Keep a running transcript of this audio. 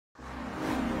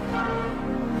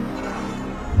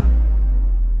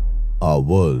Our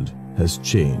world has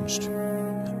changed.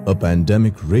 A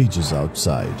pandemic rages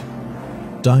outside.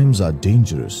 Times are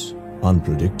dangerous,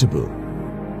 unpredictable.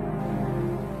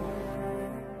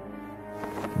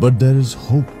 But there is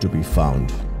hope to be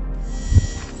found.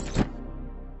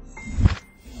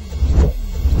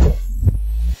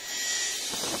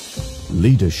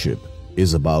 Leadership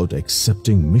is about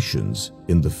accepting missions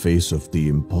in the face of the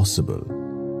impossible.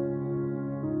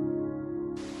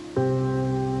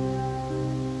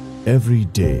 Every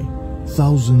day,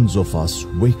 thousands of us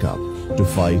wake up to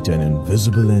fight an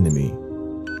invisible enemy.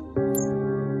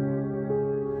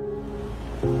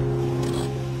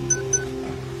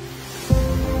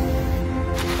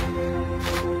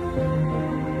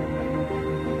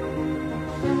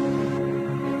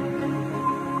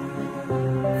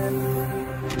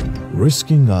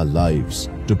 Risking our lives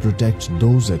to protect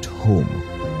those at home.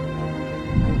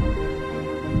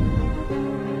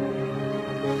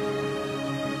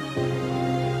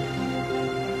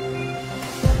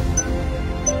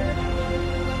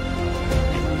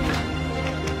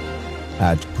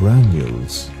 At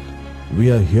Granules,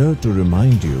 we are here to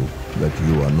remind you that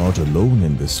you are not alone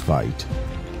in this fight.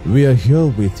 We are here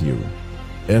with you,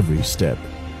 every step,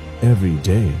 every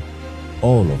day,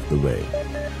 all of the way.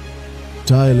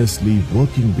 Tirelessly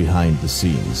working behind the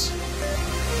scenes,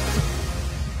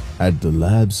 at the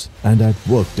labs and at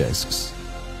work desks,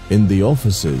 in the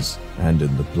offices and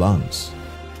in the plants,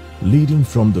 leading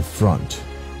from the front,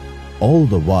 all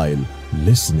the while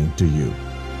listening to you.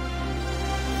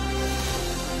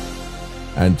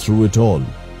 And through it all,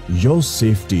 your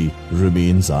safety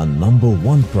remains our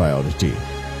 #1 priority.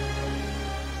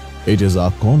 It is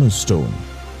our cornerstone,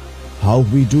 how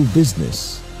we do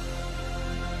business.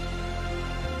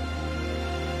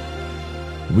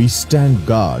 We stand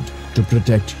guard to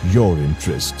protect your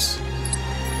interests.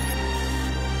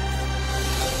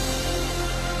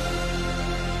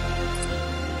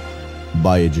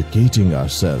 By educating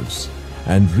ourselves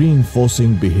and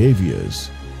reinforcing behaviors,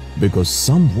 because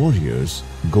some warriors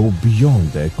go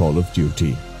beyond their call of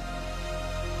duty.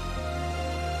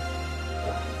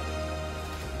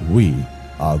 We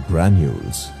are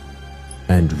Granules,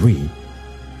 and we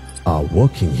are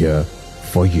working here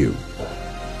for you.